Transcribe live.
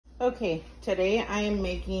Okay, today I am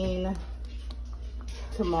making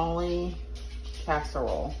tamale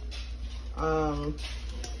casserole. I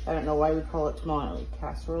don't know why we call it tamale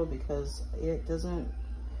casserole because it doesn't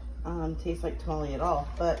taste like tamale at all,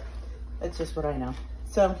 but it's just what I know.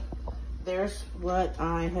 So there's what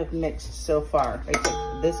I have mixed so far. I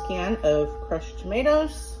took this can of crushed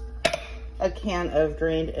tomatoes, a can of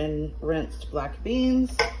drained and rinsed black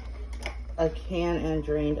beans, a can and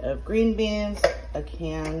drained of green beans, a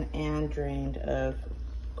can and drained of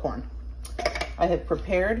corn. I have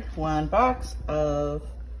prepared 1 box of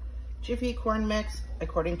Jiffy corn mix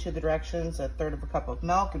according to the directions, 1/3 of a cup of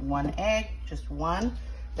milk and 1 egg, just 1.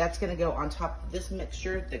 That's gonna go on top of this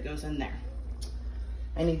mixture that goes in there.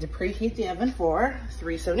 I need to preheat the oven for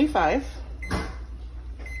 375.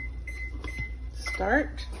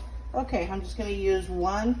 Start. Okay, I'm just gonna use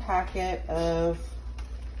 1 packet of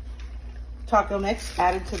taco mix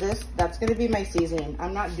added to this. That's gonna be my seasoning.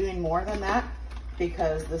 I'm not doing more than that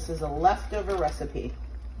because this is a leftover recipe.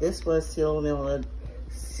 This was seal-a-mealed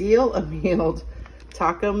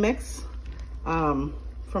taco mix from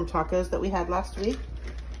tacos that we had last week.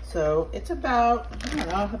 So it's about, I don't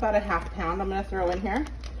know, about a ½ pound I'm gonna throw in here.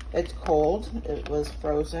 It's cold, it was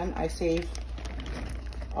frozen. I save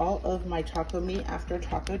all of my taco meat after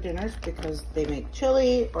taco dinners because they make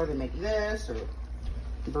chili or they make this or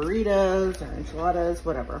burritos or enchiladas,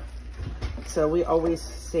 whatever. So we always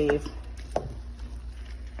save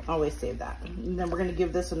that. And then we're gonna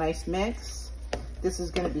give this a nice mix. This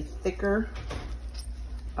is gonna be thicker.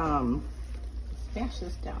 Smash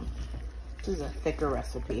this down. This is a thicker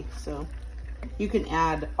recipe. So you can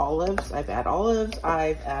add olives. I've added olives.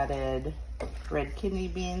 I've added red kidney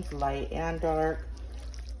beans, light and dark.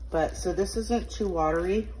 But so this isn't too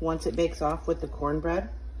watery once it bakes off with the cornbread.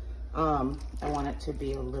 I want it to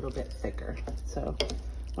be a little bit thicker. So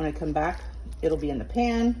when I come back, it'll be in the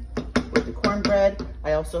pan with the cornbread.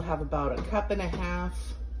 I also have about 1.5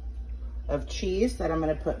 cups of cheese that I'm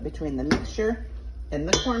gonna put between the mixture and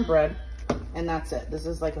the cornbread, and that's it. This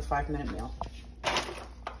is like a 5-minute meal.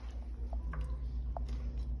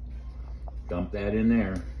 Dump that in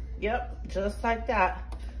there. Yep, just like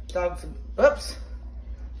that. Dogs, oops.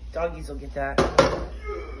 Doggies will get that.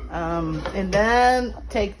 And then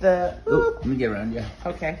take the, Ooh, let me get around you.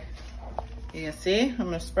 Okay. You see, I'm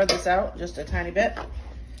gonna spread this out just a tiny bit.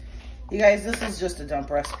 You guys, this is just a dump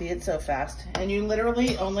recipe. It's so fast. And you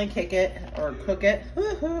literally only kick it or cook it.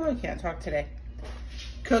 Woohoo, I can't talk today.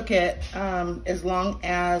 Cook it as long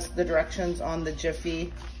as the directions on the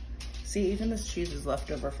Jiffy. See, even this cheese is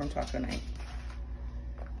left over from taco night.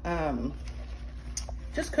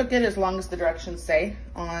 Just cook it as long as the directions say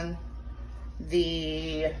on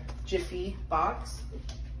the Jiffy box.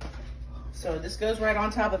 So this goes right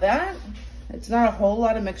on top of that. It's not a whole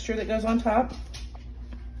lot of mixture that goes on top.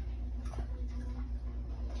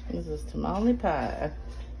 This is tamale pie,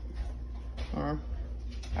 or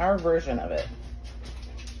our version of it.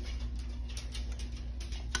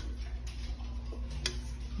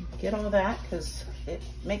 Get all that because it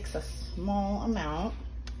makes a small amount.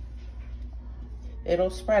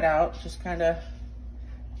 It'll spread out, just kind of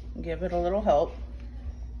give it a little help.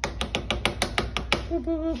 Boop,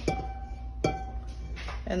 boop, boop.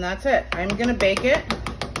 And that's it. I'm gonna bake it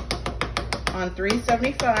on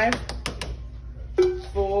 375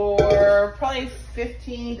 for probably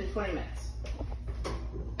 15 to 20 minutes.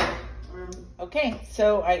 Okay,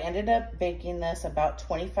 so I ended up baking this about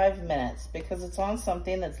 25 minutes because it's on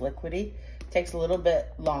something that's liquidy. It takes a little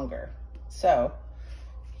bit longer. So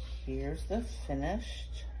here's the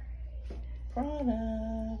finished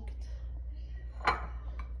product.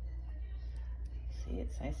 See,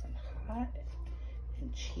 it's nice and hot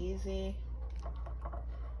and cheesy. All right.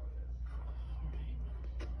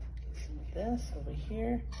 Get some of this over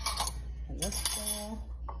here in this bowl.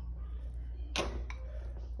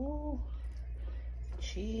 Ooh,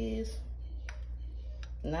 cheese.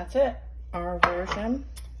 And that's it. Our version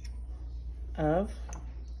of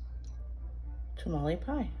tamale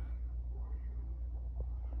pie.